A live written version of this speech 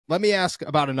let me ask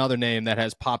about another name that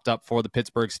has popped up for the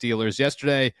Pittsburgh Steelers.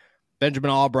 Yesterday, Benjamin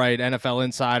Albright, NFL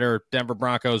insider, Denver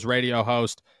Broncos radio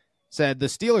host, said the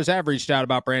Steelers have reached out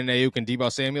about Brandon Ayuk and Deebo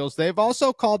Samuels. They've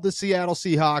also called the Seattle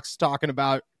Seahawks talking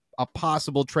about a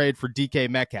possible trade for DK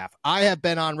Metcalf. I have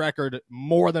been on record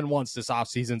more than once this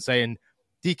offseason saying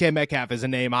DK Metcalf is a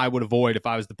name I would avoid if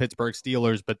I was the Pittsburgh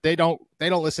Steelers, but they don't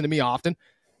listen to me often,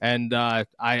 and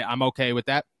I'm okay with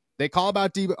that. They call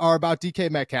about DK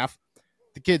Metcalf.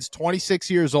 The kid's 26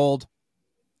 years old.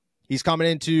 He's coming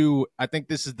into, I think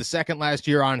this is the second last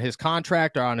year on his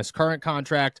contract or on his current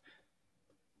contract.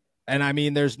 And I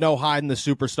mean, there's no hiding the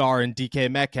superstar in DK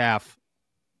Metcalf.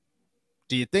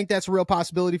 Do you think that's a real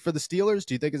possibility for the Steelers?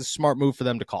 Do you think it's a smart move for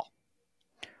them to call?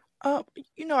 I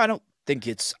don't think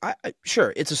it's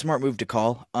sure it's a smart move to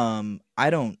call. I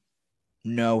don't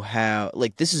know how,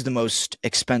 like, this is the most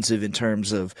expensive in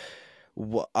terms of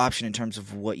option in terms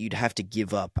of what you'd have to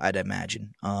give up, I'd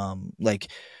imagine.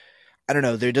 I don't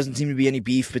know. There doesn't seem to be any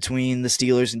beef between the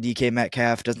Steelers and DK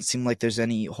Metcalf. Doesn't seem like there's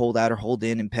any holdout or hold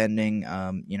in impending.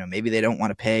 Maybe they don't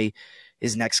want to pay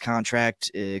his next contract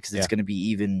because it's going to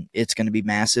be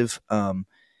massive.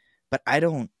 But I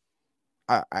don't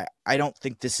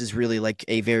think this is really like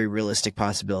a very realistic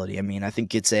possibility. I mean, I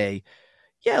think it's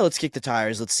let's kick the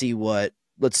tires. Let's see what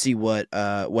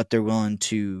they're willing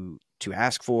to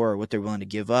ask for or what they're willing to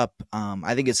give up.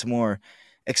 I think it's more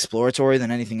exploratory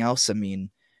than anything else. I mean,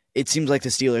 it seems like the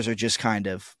Steelers are just kind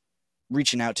of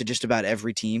reaching out to just about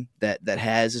every team that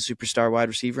has a superstar wide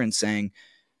receiver and saying,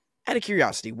 out of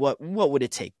curiosity, what would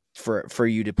it take for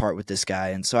you to part with this guy?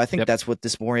 And so I think that's what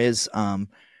this more is. I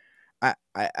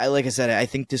like I said, I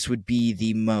think this would be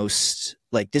the most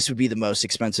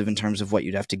expensive in terms of what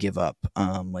you'd have to give up.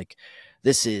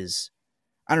 This is,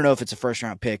 I don't know if it's a first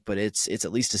round pick, but it's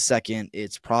at least a second.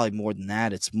 It's probably more than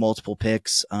that. It's multiple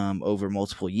picks over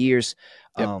multiple years.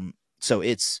 Yep. So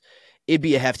it'd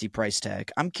be a hefty price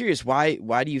tag. I'm curious,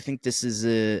 why do you think this is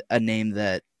a name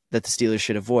that the Steelers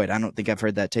should avoid? I don't think I've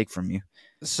heard that take from you.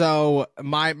 So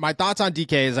my thoughts on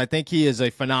DK is I think he is a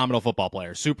phenomenal football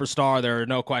player. Superstar, there are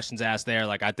no questions asked there.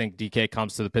 Like, I think DK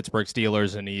comes to the Pittsburgh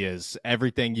Steelers and he is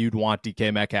everything you'd want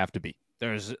DK Metcalf to be.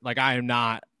 There's like, I'm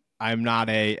not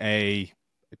a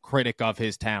critic of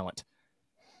his talent.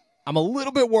 I'm a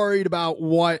little bit worried about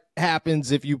what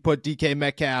happens if you put DK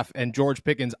Metcalf and George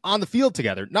Pickens on the field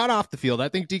together, not off the field. I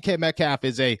think DK Metcalf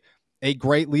is a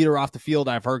great leader off the field.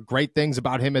 I've heard great things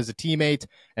about him as a teammate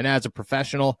and as a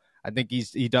professional. I think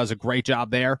he does a great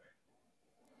job there.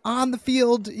 On the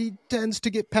field, he tends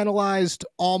to get penalized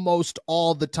almost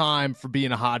all the time for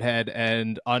being a hothead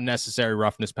and unnecessary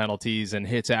roughness penalties and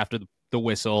hits after the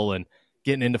whistle and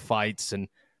getting into fights. And,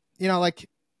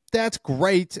 that's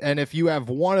great. And if you have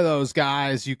one of those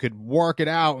guys, you could work it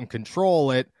out and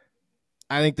control it.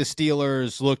 I think the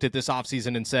Steelers looked at this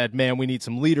offseason and said, man, we need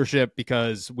some leadership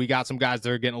because we got some guys that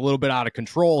are getting a little bit out of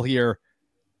control here.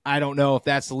 I don't know if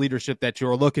that's the leadership that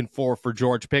you're looking for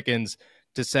George Pickens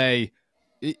to say,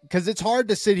 because it's hard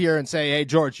to sit here and say, hey,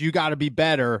 George, you got to be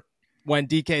better when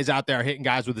DK's out there hitting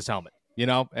guys with his helmet, and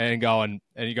you're going,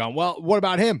 well, what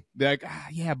about him? They're like,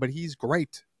 yeah, but he's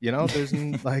great.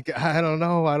 There's like, I don't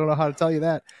know how to tell you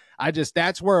that.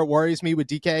 That's where it worries me with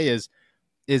DK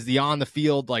is the on the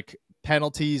field, like,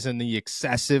 penalties and the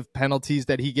excessive penalties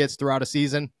that he gets throughout a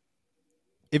season.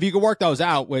 If you can work those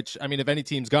out, which, I mean, if any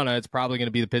team's it's probably going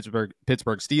to be the Pittsburgh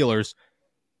Steelers.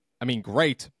 I mean,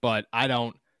 great, but I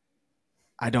don't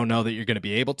know that you're going to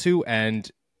be able to, and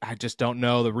I just don't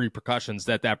know the repercussions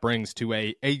that brings to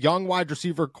a young wide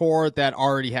receiver core that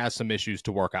already has some issues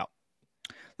to work out.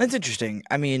 That's interesting.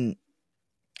 I mean,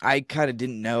 I kind of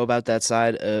didn't know about that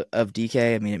side of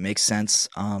DK. I mean, it makes sense.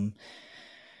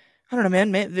 I don't know,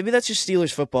 man. Maybe that's just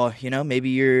Steelers football. Maybe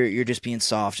you're just being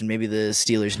soft, and maybe the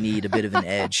Steelers need a bit of an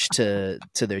edge to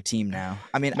their team now.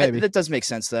 I mean, that does make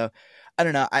sense, though. I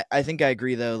don't know. I think I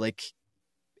agree, though. Like,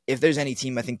 if there's any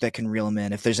team I think that can reel him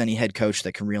in, if there's any head coach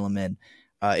that can reel him in,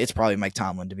 it's probably Mike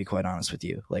Tomlin, to be quite honest with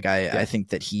you. Like, I think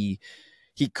that he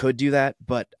could do that,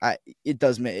 but it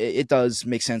does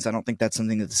make sense. I don't think that's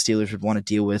something that the Steelers would want to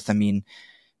deal with. I mean,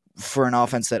 for an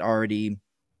offense that already,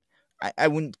 I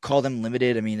wouldn't call them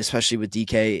limited. I mean, especially with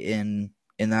DK in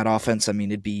that offense, I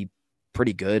mean, it'd be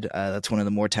pretty good. That's one of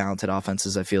the more talented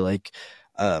offenses I feel like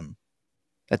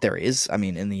that there is. I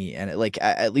mean,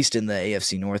 at least in the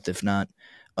AFC North, if not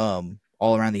all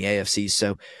around the AFC.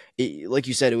 So, like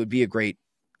you said, it would be a great,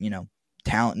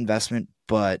 talent investment,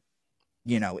 but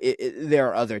there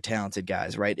are other talented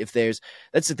guys, right?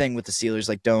 That's the thing with the Steelers,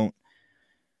 like, don't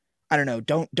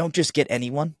just get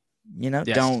anyone, Yes.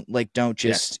 don't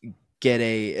just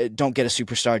don't get a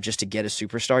superstar just to get a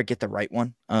superstar. Get the right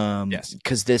one. Yes,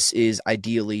 because this is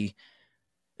ideally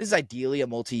a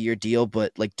multi-year deal,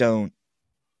 but like don't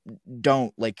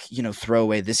like throw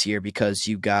away this year because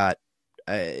you got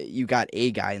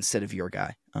a guy instead of your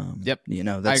guy. Yep,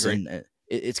 that's I agree.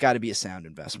 It's got to be a sound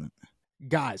investment.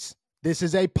 Guys, this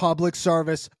is a public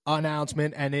service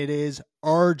announcement, and it is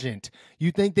urgent.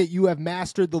 You think that you have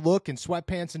mastered the look in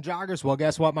sweatpants and joggers? Well,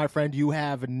 guess what, my friend? You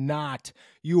have not.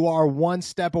 You are one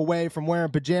step away from wearing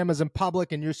pajamas in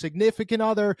public, and your significant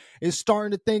other is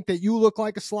starting to think that you look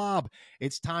like a slob.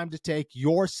 It's time to take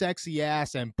your sexy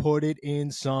ass and put it in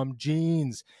some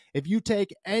jeans. If you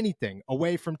take anything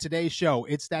away from today's show,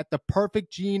 it's that the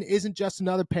perfect jean isn't just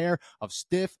another pair of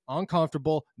stiff,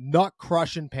 uncomfortable,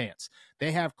 nut-crushing pants.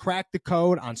 They have cracked the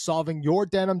code on solving your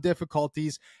denim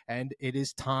difficulties, and it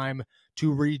is time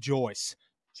to rejoice.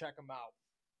 Check them out.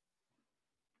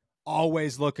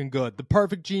 Always looking good. The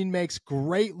Perfect Jean makes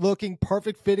great looking,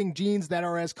 perfect fitting jeans that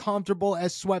are as comfortable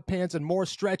as sweatpants and more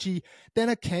stretchy than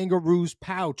a kangaroo's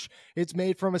pouch. It's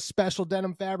made from a special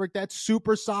denim fabric that's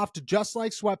super soft, just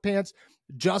like sweatpants,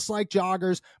 just like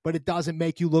joggers, but it doesn't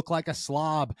make you look like a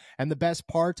slob. And the best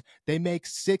part, they make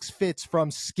 6 fits from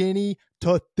skinny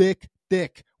to thick.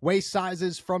 Waist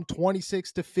sizes from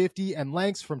 26 to 50 and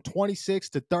lengths from 26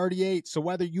 to 38. So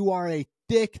whether you are a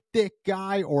thick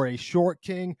guy or a short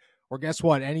king, or guess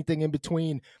what, anything in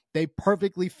between, they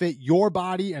perfectly fit your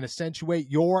body and accentuate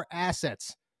your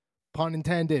assets. Pun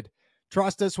intended.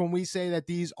 Trust us when we say that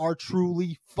these are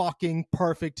truly fucking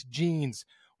perfect jeans.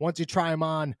 Once you try them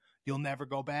on, you'll never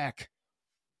go back.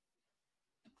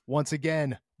 Once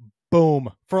again, boom.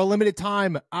 For a limited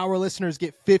time, our listeners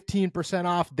get 15%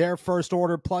 off their first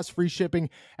order plus free shipping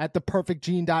at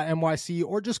theperfectjean.nyc,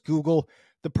 or just Google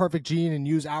The Perfect Jean and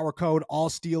use our code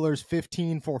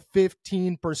ALLSteelers15 for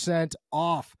 15%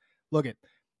 off. Look it,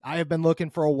 I have been looking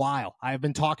for a while. I have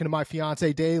been talking to my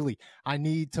fiance daily. I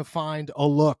need to find a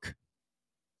look.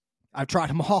 I've tried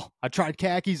them all. I tried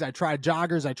khakis, I tried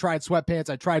joggers, I tried sweatpants,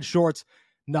 I tried shorts.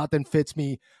 Nothing fits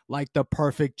me like the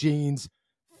Perfect Jeans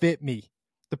fit me.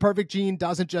 The Perfect Jean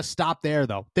doesn't just stop there,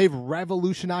 though. They've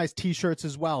revolutionized t-shirts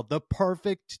as well. The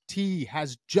Perfect Tee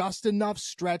has just enough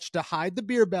stretch to hide the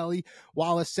beer belly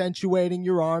while accentuating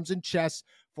your arms and chest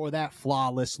for that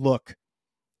flawless look.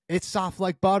 It's soft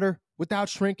like butter without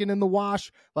shrinking in the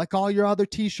wash like all your other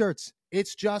t-shirts.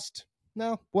 It's just,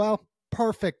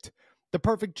 perfect. The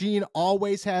Perfect Jean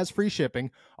always has free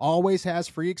shipping, always has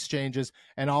free exchanges,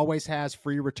 and always has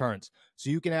free returns. So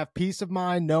you can have peace of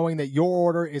mind knowing that your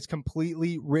order is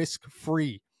completely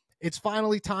risk-free. It's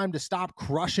finally time to stop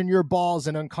crushing your balls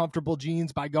in uncomfortable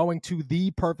jeans by going to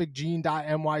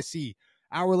theperfectjean.nyc.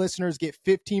 Our listeners get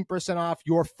 15% off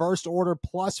your first order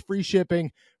plus free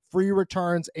shipping, free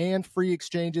returns, and free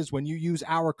exchanges when you use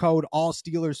our code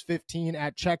ALLSteelers15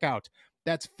 at checkout.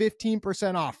 That's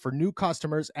 15% off for new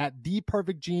customers at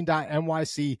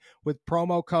theperfectjean.nyc with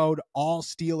promo code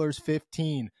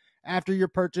ALLSteelers15. After your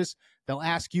purchase, they'll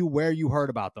ask you where you heard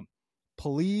about them.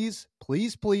 Please,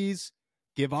 please, please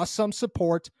give us some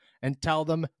support and tell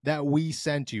them that we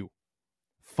sent you.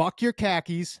 Fuck your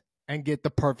khakis and get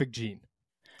the Perfect Jean.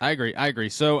 I agree.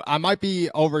 So I might be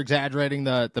over exaggerating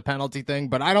the penalty thing,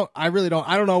 but I don't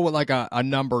know what like a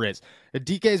number is.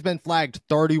 DK's been flagged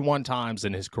 31 times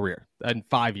in his career in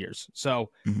 5 years.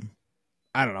 So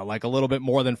I don't know, like a little bit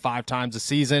more than 5 times a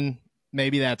season.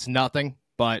 Maybe that's nothing,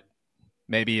 but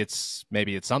maybe it's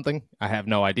something. I have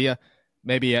no idea.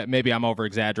 Maybe I'm over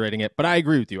exaggerating it, but I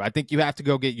agree with you. I think you have to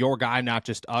go get your guy, not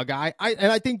just a guy.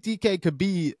 I think DK could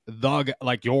be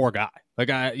your guy. Like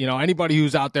anybody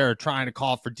who's out there trying to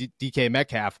call for DK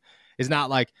Metcalf is not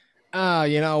like,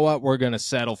 you know what, we're gonna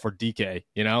settle for DK.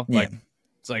 Like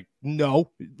it's like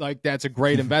no, like that's a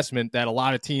great investment that a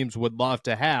lot of teams would love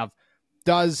to have.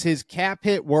 Does his cap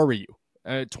hit worry you?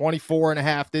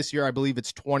 24.5 this year, I believe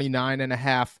it's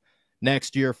 29.5.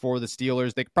 Next year for the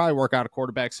Steelers. They could probably work out a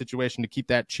quarterback situation to keep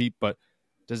that cheap, but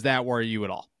does that worry you at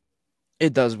all?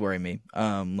 It does worry me,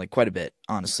 like quite a bit,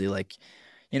 honestly. Like,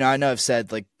 I know I've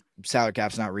said like salary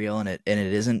cap's not real and it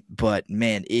isn't, but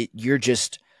man, you're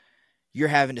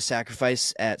having to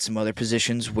sacrifice at some other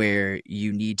positions where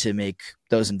you need to make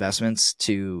those investments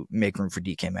to make room for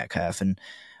DK Metcalf. And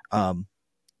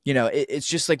it's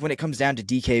just like when it comes down to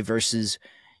DK versus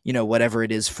whatever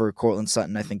it is for Cortland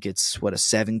Sutton, I think it's what, a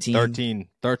 17? 13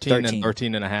 and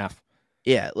 13 and a half.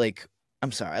 Yeah, like,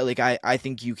 I'm sorry. Like, I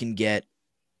think you can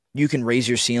raise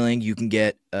your ceiling. You can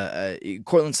get,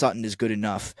 Cortland Sutton is good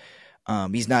enough.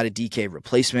 He's not a DK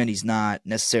replacement. He's not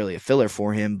necessarily a filler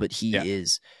for him, but he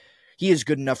is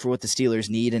good enough for what the Steelers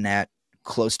need. And at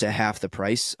close to half the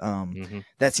price.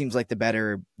 That seems like the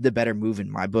better move in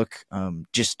my book.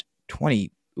 Just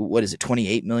 28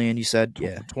 million, you said?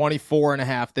 Yeah. 24 and a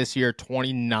half this year,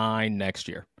 29 next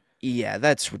year. Yeah,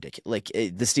 that's ridiculous. Like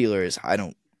the Steelers, I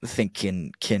don't think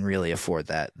can really afford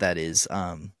that. That's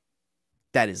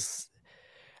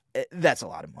a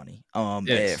lot of money.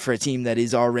 For a team that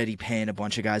is already paying a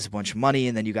bunch of guys a bunch of money,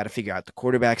 and then you got to figure out the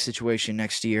quarterback situation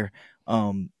next year.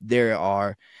 There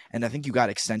are, and I think you got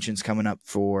extensions coming up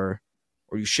or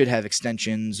you should have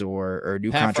extensions or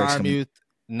new Pat contracts coming.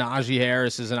 Najee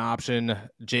Harris is an option.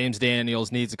 James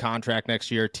Daniels needs a contract next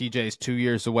year. TJ's 2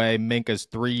 years away. Minka's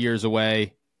 3 years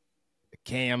away.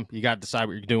 Cam, you got to decide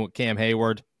what you're doing with Cam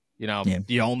Hayward. You know,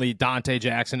 Dante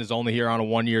Jackson is only here on a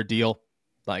 1-year deal.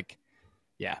 Like,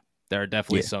 yeah, there are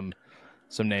definitely some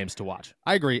names to watch.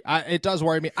 I agree. It does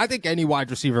worry me. I think any wide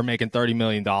receiver making $30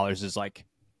 million is like,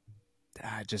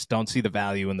 I just don't see the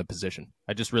value in the position.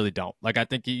 I just really don't. Like, I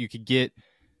think you could get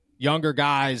younger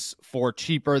guys for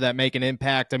cheaper that make an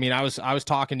impact. I mean, I was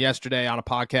talking yesterday on a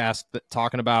podcast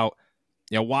talking about,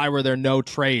 you know, why were there no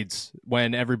trades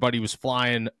when everybody was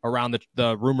flying around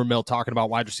the rumor mill talking about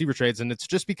wide receiver trades? And it's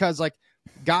just because, like,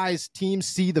 teams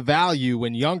see the value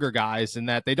in younger guys and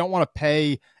that they don't want to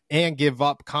pay and give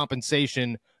up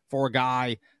compensation for a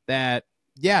guy that,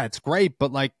 yeah, it's great,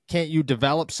 but, like, can't you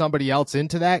develop somebody else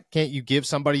into that? Can't you give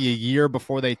somebody a year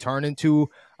before they turn into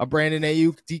a Brandon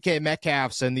Ayuk, DK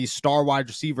Metcalfs, and these star wide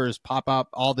receivers pop up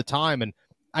all the time? And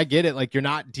I get it. Like, you're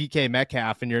not DK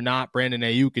Metcalf and you're not Brandon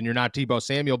Ayuk and you're not Deebo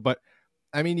Samuel, but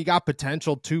I mean, you got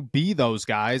potential to be those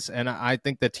guys. And I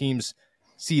think the teams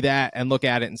see that and look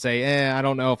at it and say, I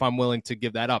don't know if I'm willing to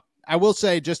give that up. I will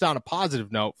say, just on a positive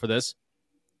note for this,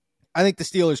 I think the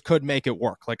Steelers could make it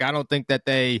work. Like, I think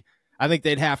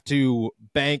they'd have to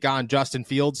bank on Justin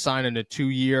Fields signing a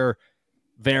 2-year,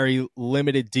 very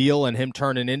limited deal and him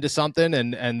turning into something,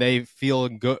 and they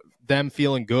feeling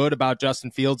good about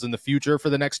Justin Fields in the future for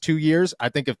the next 2 years. I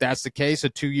think if that's the case, a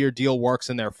 2-year deal works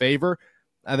in their favor.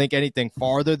 I think anything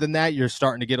farther than that, you're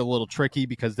starting to get a little tricky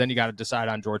because then you got to decide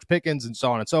on George Pickens and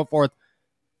so on and so forth.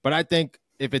 But I think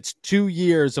if it's 2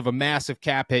 years of a massive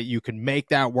cap hit, you can make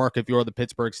that work if you're the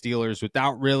Pittsburgh Steelers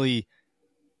without really,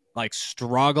 like,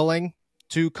 struggling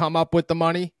to come up with the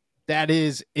money. That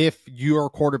is, if your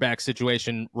quarterback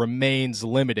situation remains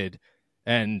limited.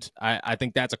 And I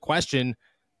think that's a question,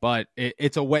 but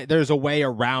it's a way. There's a way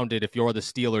around it if you're the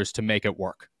Steelers to make it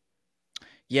work.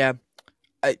 Yeah,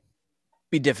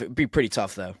 be pretty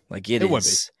tough though. Like it would be.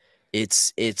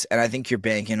 It's, and I think you're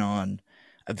banking on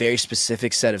a very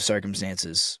specific set of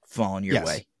circumstances falling your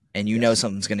way, and you know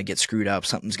something's going to get screwed up,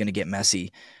 something's going to get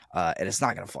messy, and it's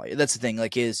not going to fall. That's the thing.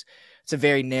 Like, it's a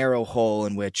very narrow hole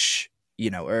in which,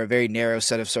 or a very narrow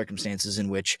set of circumstances in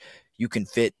which you can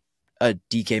fit a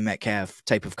DK Metcalf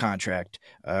type of contract,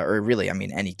 or really, I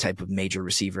mean, any type of major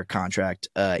receiver contract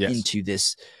into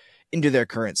their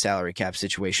current salary cap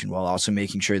situation, while also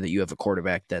making sure that you have a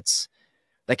quarterback that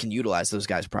can utilize those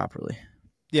guys properly.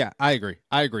 Yeah, I agree.